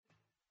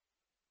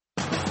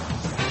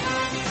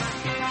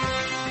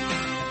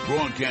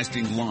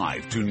Broadcasting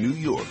live to New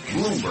York,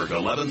 Bloomberg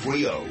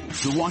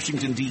 1130. To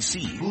Washington, D.C.,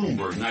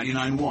 Bloomberg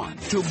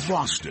 99.1. To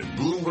Boston,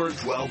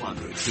 Bloomberg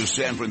 1200. To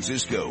San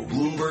Francisco,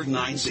 Bloomberg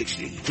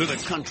 960. To the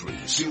country,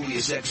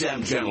 Sirius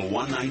XM Channel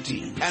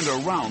 119.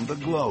 And around the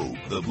globe,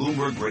 the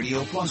Bloomberg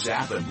Radio Plus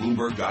app at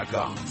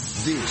Bloomberg.com.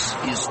 This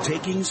is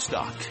Taking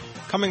Stock.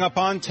 Coming up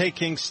on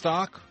Taking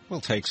Stock,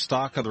 we'll take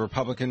stock of the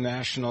Republican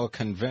National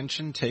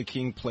Convention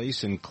taking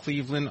place in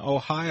Cleveland,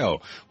 Ohio.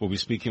 We'll be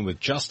speaking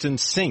with Justin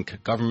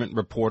Sink, government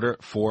reporter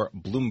for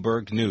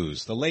Bloomberg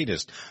News. The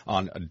latest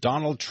on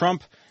Donald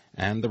Trump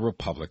and the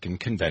Republican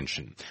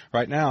Convention.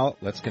 Right now,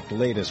 let's get the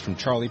latest from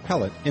Charlie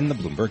Pellet in the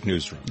Bloomberg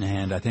Newsroom.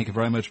 And I thank you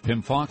very much,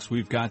 Pimm Fox.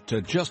 We've got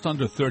just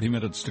under 30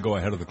 minutes to go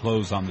ahead of the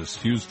close on this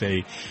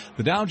Tuesday.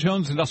 The Dow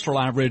Jones Industrial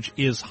Average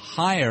is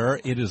higher.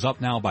 It is up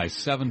now by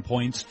 7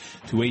 points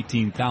to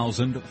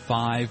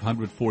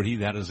 18,540.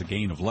 That is a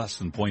gain of less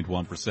than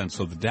 0.1%.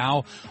 So the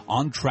Dow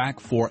on track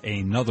for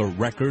another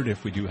record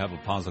if we do have a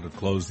positive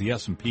close. The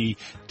S&P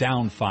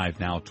down 5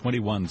 now,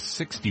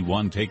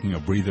 2161, taking a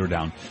breather,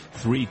 down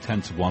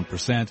 0.3%.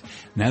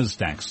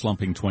 NASDAQ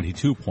slumping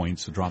 22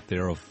 points, a drop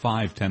there of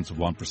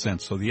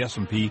 0.5%. So the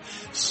S&P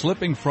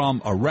slipping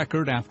from a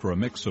record after a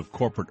mix of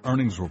corporate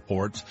earnings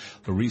reports.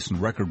 The recent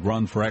record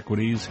run for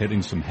equities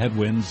hitting some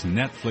headwinds.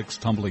 Netflix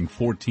tumbling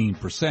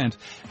 14%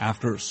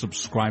 after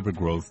subscriber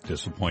growth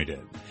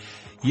disappointed.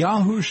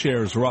 Yahoo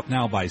shares are up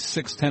now by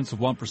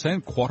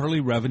 0.6%. Quarterly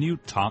revenue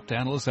topped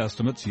analyst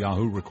estimates.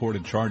 Yahoo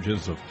recorded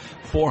charges of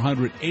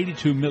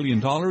 $482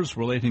 million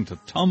relating to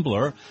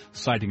Tumblr,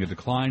 citing a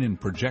decline in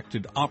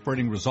projected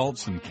operating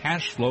results and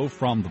cash flow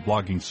from the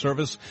blogging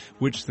service,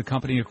 which the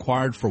company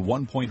acquired for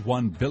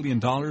 $1.1 billion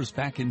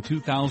back in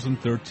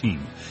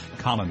 2013.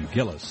 Colin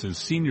Gillis is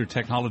senior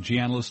technology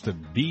analyst at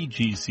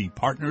BGC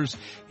Partners.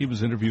 He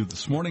was interviewed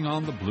this morning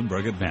on the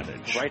Bloomberg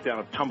Advantage. The write-down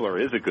of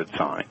Tumblr is a good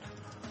sign,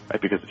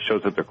 right, because it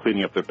shows that they're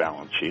cleaning up their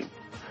balance sheet.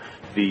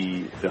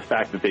 The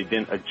fact that they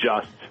didn't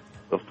adjust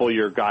the full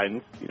year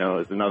guidance,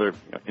 is another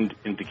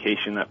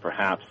indication that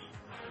perhaps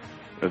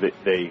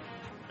they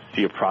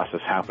see a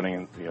process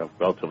happening,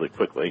 relatively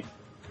quickly.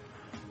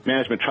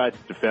 Management tries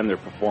to defend their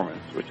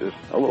performance, which is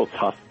a little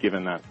tough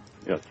given that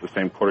it's the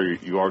same quarter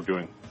you are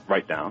doing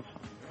write-downs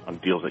on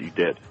deals that you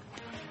did.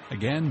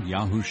 Again,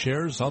 Yahoo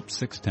shares up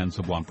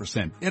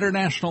 0.6%.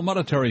 International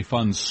Monetary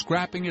Fund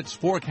scrapping its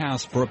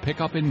forecast for a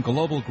pickup in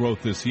global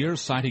growth this year,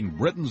 citing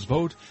Britain's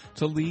vote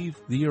to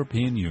leave the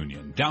European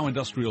Union. Dow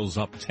Industrials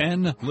up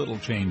 10, little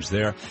change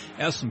there.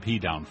 S&P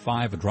down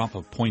 5, a drop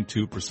of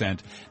 0.2%.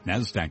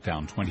 NASDAQ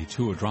down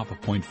 22, a drop of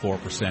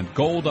 0.4%.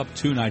 Gold up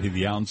 $2.90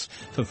 the ounce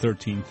to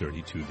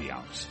 $13.32 the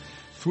ounce.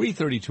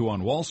 3:32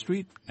 on Wall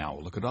Street. Now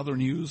we'll look at other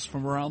news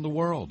from around the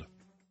world.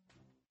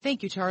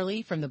 Thank you,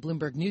 Charlie. From the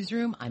Bloomberg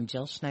Newsroom, I'm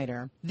Jill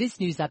Schneider. This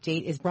news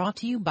update is brought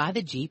to you by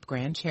the Jeep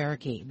Grand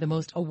Cherokee, the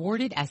most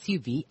awarded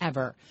SUV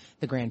ever.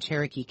 The Grand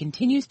Cherokee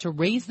continues to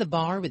raise the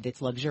bar with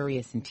its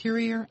luxurious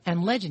interior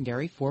and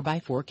legendary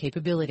 4x4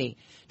 capability.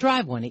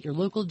 Drive one at your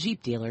local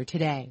Jeep dealer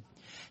today.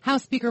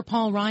 House Speaker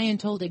Paul Ryan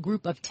told a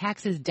group of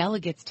Texas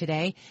delegates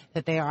today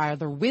that they are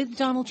either with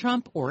Donald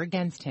Trump or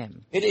against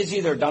him. It is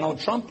either Donald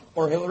Trump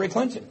or Hillary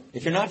Clinton.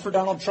 If you're not for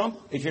Donald Trump,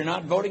 if you're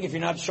not voting, if you're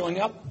not showing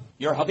up,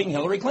 you're helping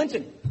Hillary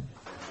Clinton.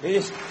 It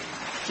is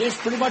just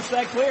pretty much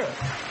that clear.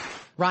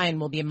 Ryan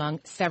will be among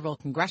several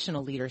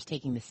congressional leaders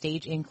taking the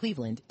stage in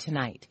Cleveland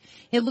tonight.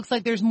 It looks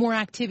like there's more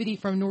activity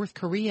from North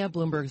Korea.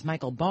 Bloomberg's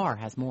Michael Barr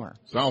has more.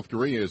 South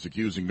Korea is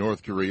accusing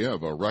North Korea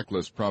of a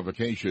reckless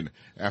provocation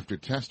after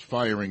test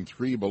firing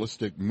 3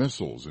 ballistic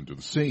missiles into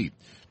the sea.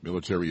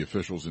 Military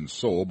officials in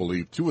Seoul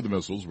believe 2 of the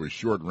missiles were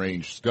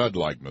short-range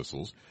Scud-like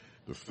missiles.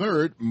 The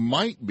third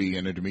might be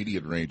an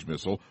intermediate-range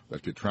missile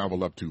that could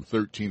travel up to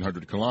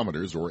 1,300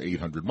 kilometers or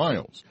 800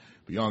 miles.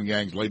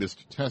 Pyongyang's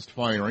latest test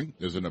firing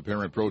is an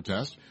apparent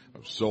protest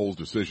of Seoul's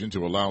decision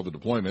to allow the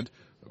deployment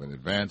of an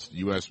advanced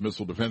U.S.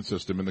 missile defense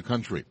system in the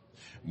country.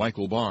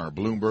 Michael Barr,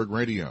 Bloomberg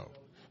Radio.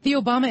 The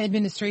Obama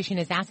administration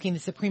is asking the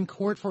Supreme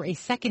Court for a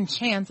second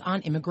chance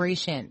on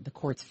immigration. The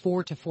court's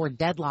 4-4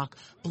 deadlock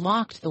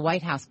blocked the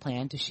White House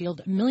plan to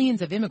shield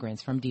millions of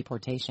immigrants from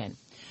deportation.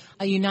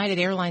 A United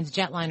Airlines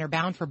jetliner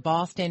bound for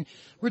Boston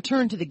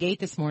returned to the gate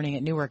this morning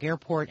at Newark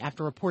Airport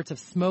after reports of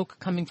smoke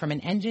coming from an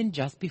engine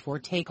just before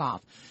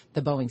takeoff.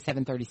 The Boeing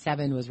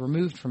 737 was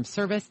removed from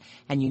service,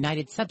 and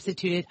United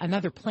substituted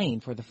another plane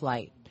for the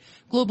flight.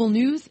 Global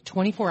news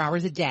 24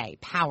 hours a day,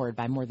 powered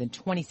by more than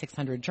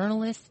 2,600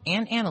 journalists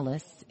and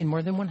analysts in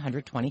more than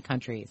 120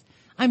 countries.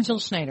 I'm Jill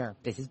Schneider.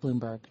 This is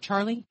Bloomberg.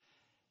 Charlie?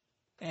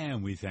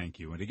 And we thank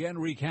you. And again,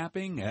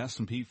 recapping,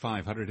 S&P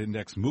 500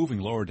 index moving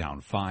lower,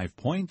 down 5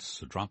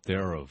 points, a drop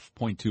there of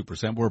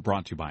 0.2%. We're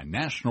brought to you by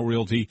National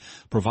Realty,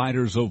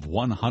 providers of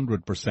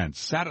 100%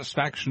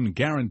 satisfaction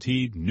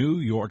guaranteed New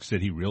York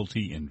City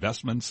Realty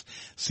investments.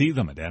 See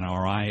them at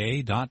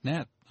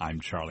nria.net. I'm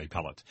Charlie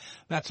Pellet.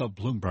 That's a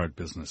Bloomberg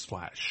Business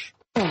Flash.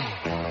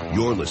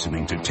 You're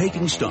listening to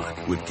Taking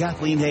Stock with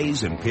Kathleen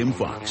Hayes and Pimm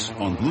Fox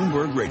on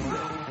Bloomberg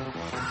Radio.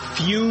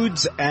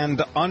 Feuds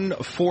and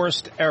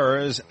unforced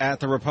errors at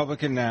the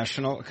Republican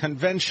National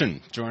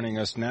Convention. Joining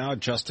us now,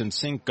 Justin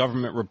Sink,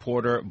 government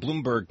reporter,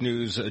 Bloomberg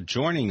News,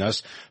 joining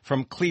us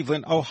from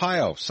Cleveland,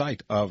 Ohio,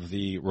 site of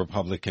the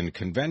Republican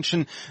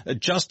Convention.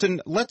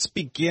 Justin, let's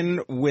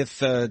begin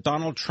with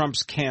Donald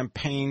Trump's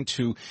campaign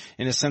to,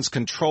 in a sense,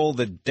 control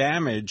the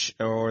damage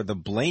or the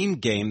blame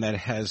game that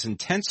has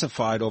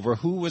intensified over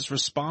who was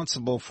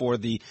responsible for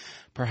the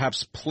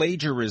perhaps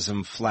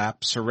plagiarism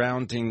flap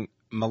surrounding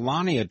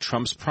Melania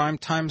Trump's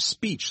primetime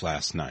speech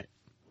last night.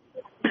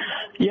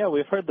 Yeah,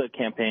 we've heard the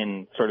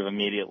campaign sort of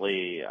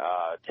immediately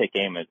take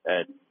aim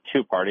at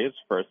two parties.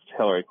 First,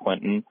 Hillary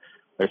Clinton.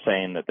 They're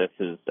saying that this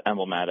is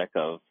emblematic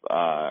of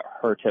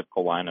her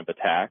typical line of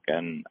attack,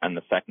 and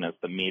the second is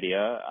the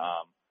media,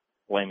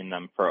 blaming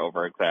them for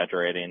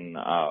over-exaggerating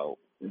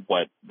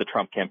what the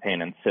Trump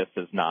campaign insists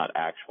is not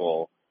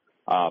actual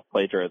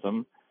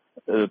plagiarism.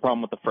 The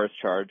problem with the first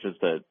charge is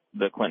that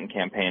the Clinton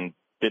campaign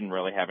didn't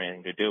really have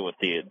anything to do with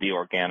the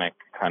organic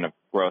kind of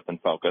growth and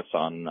focus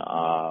on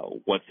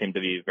what seemed to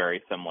be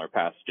very similar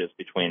passages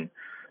between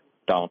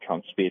Donald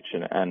Trump's speech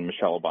and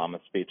Michelle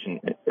Obama's speech,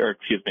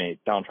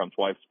 Donald Trump's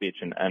wife's speech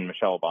and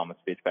Michelle Obama's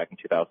speech back in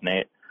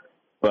 2008.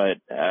 But,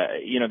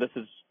 this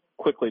has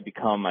quickly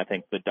become, I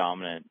think, the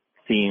dominant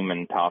theme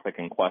and topic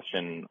and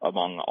question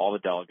among all the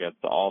delegates,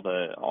 all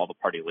the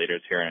party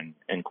leaders here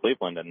in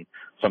Cleveland, and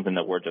something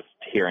that we're just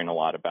hearing a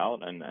lot about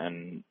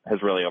and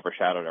has really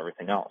overshadowed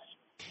everything else.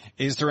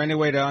 Is there any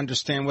way to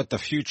understand what the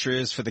future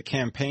is for the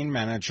campaign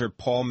manager,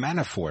 Paul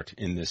Manafort,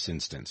 in this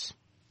instance?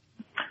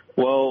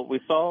 Well, we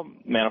saw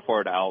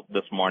Manafort out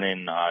this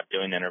morning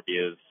doing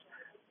interviews.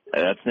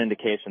 That's an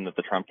indication that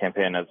the Trump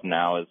campaign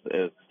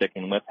is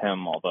sticking with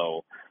him,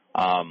 although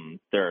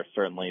there are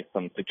certainly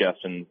some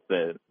suggestions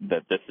that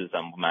this is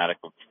emblematic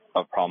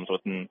of problems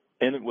within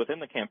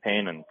the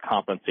campaign and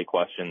competency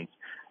questions.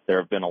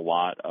 There have been a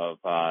lot of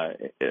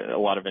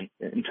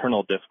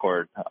internal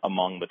discord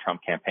among the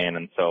Trump campaign,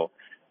 and so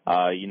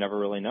you never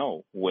really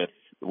know with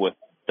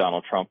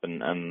Donald Trump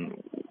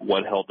and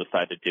what he'll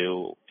decide to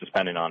do,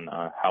 depending on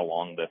how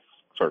long this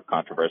sort of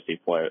controversy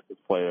plays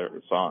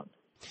on.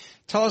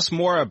 Tell us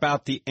more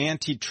about the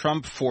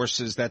anti-Trump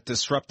forces that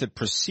disrupted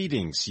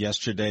proceedings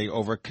yesterday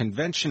over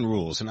convention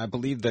rules, and I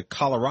believe the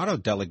Colorado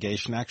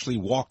delegation actually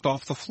walked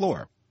off the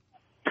floor.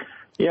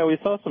 Yeah, we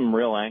saw some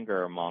real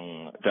anger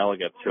among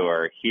delegates who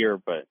are here,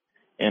 but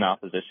in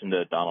opposition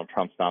to Donald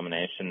Trump's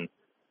nomination.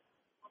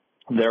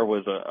 There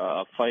was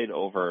a fight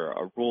over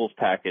a rules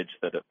package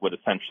that would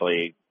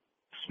essentially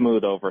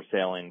smooth over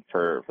sailing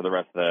for the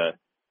rest of the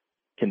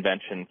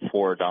convention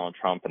for Donald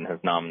Trump and his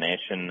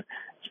nomination.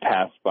 It's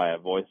passed by a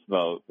voice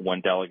vote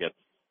when delegates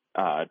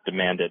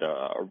demanded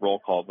a roll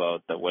call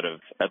vote that would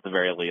have, at the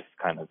very least,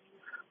 kind of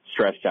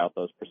stretched out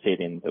those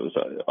proceedings. It was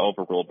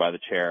overruled by the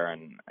chair,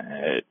 and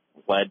it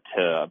led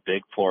to a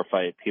big floor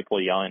fight,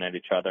 people yelling at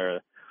each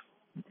other,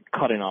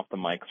 cutting off the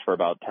mics for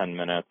about 10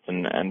 minutes,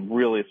 and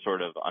really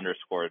sort of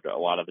underscored a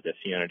lot of the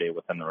disunity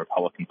within the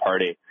Republican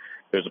Party.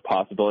 There's a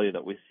possibility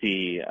that we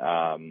see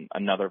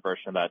another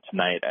version of that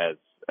tonight as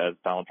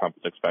Donald Trump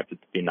is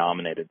expected to be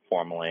nominated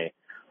formally.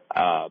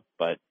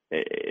 But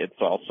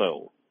it's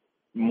also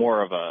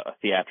more of a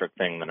theatric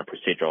thing than a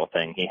procedural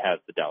thing. He has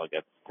the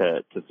delegates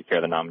to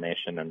secure the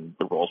nomination, and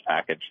the rules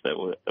package that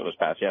was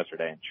passed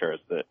yesterday ensures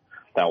that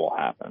will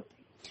happen.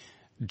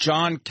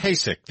 John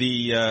Kasich,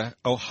 the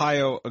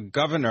Ohio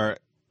governor,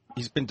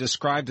 he's been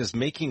described as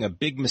making a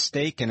big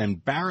mistake and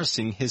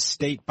embarrassing his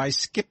state by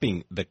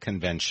skipping the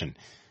convention.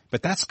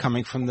 But that's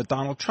coming from the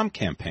Donald Trump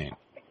campaign.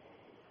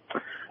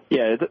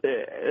 Yeah,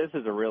 this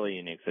is a really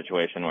unique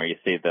situation where you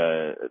see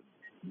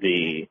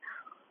the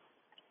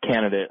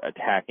candidate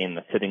attacking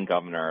the sitting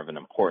governor of an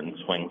important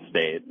swing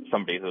state,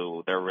 somebody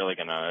who they're really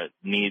going to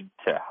need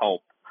to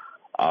help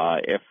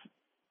if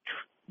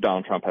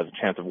Donald Trump has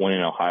a chance of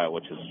winning Ohio,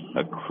 which is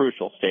a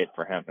crucial state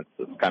for him. It's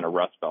this kind of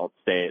Rust Belt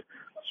state,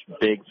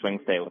 big swing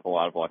state with a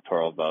lot of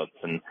electoral votes.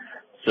 And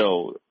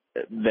so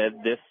that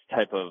this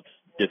type of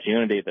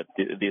disunity, that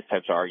these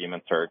types of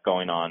arguments are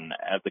going on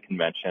at the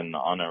convention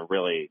on a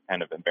really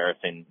kind of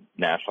embarrassing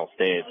national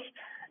stage,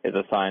 is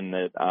a sign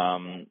that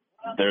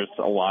there's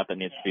a lot that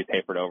needs to be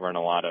papered over and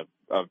a lot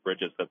of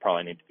bridges that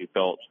probably need to be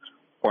built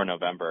for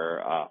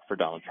November for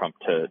Donald Trump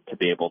to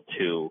be able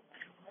to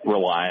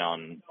rely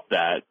on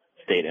that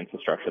state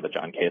infrastructure that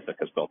John Kasich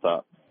has built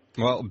up.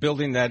 Well,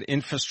 building that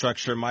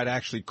infrastructure might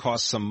actually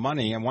cost some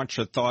money. I want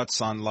your thoughts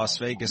on Las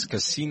Vegas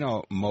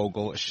casino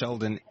mogul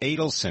Sheldon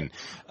Adelson.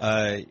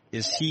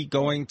 Is he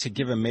going to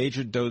give a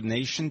major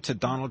donation to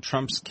Donald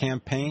Trump's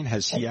campaign?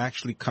 Has he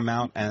actually come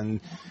out and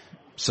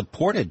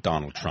supported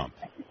Donald Trump?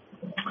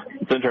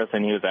 It's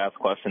interesting. He was asked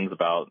questions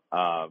about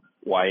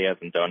why he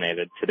hasn't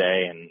donated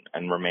today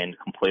and remained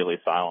completely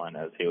silent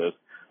as he was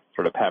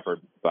sort of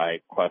peppered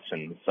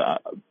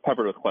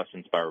with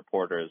questions by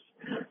reporters.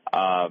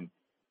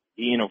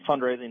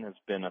 Fundraising has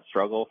been a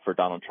struggle for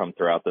Donald Trump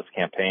throughout this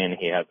campaign.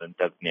 He hasn't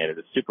designated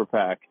a super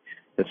PAC.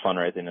 His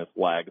fundraising has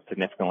lagged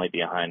significantly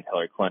behind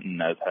Hillary Clinton,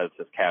 as has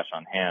his cash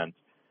on hand.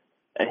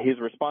 he's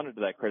responded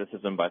to that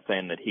criticism by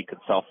saying that he could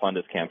self-fund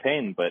his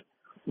campaign, but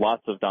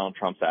lots of Donald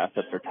Trump's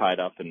assets are tied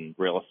up in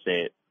real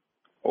estate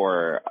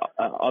or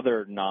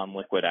other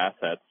non-liquid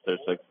assets. There's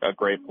a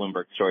great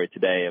Bloomberg story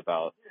today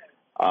about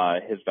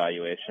his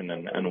valuation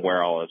and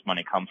where all his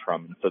money comes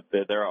from. So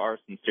there are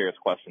some serious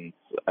questions,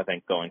 I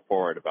think, going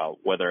forward about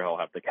whether he'll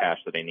have the cash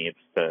that he needs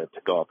to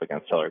go up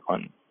against Hillary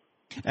Clinton.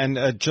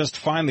 And just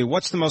finally,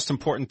 what's the most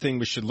important thing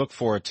we should look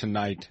for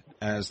tonight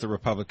as the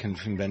Republican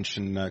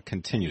convention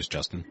continues,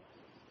 Justin?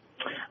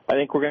 I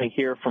think we're going to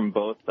hear from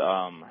both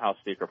House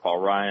Speaker Paul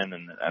Ryan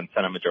and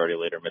Senate Majority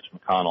Leader Mitch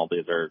McConnell.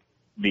 These are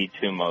the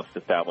two most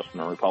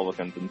establishment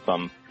Republicans in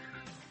some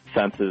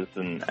senses,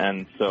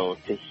 and so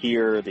to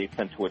hear the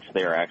extent to which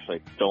they are actually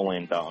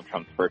extolling Donald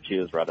Trump's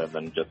virtues rather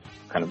than just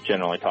kind of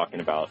generally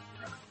talking about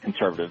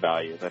conservative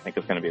values, I think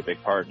is going to be a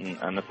big part.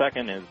 And the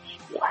second is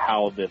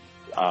how this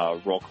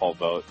roll call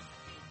vote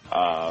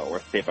or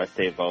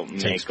state-by-state vote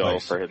may go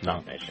for his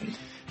nomination.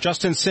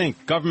 Justin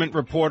Sink, government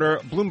reporter,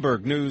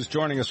 Bloomberg News,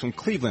 joining us from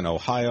Cleveland,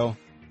 Ohio.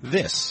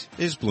 This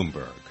is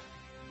Bloomberg.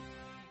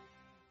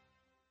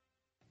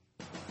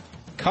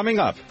 Coming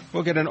up,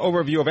 we'll get an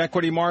overview of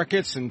equity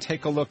markets and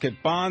take a look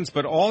at bonds,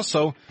 but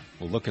also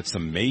we'll look at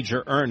some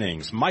major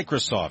earnings,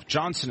 Microsoft,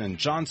 Johnson &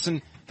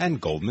 Johnson,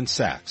 and Goldman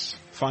Sachs.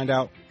 Find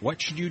out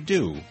what should you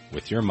do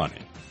with your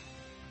money.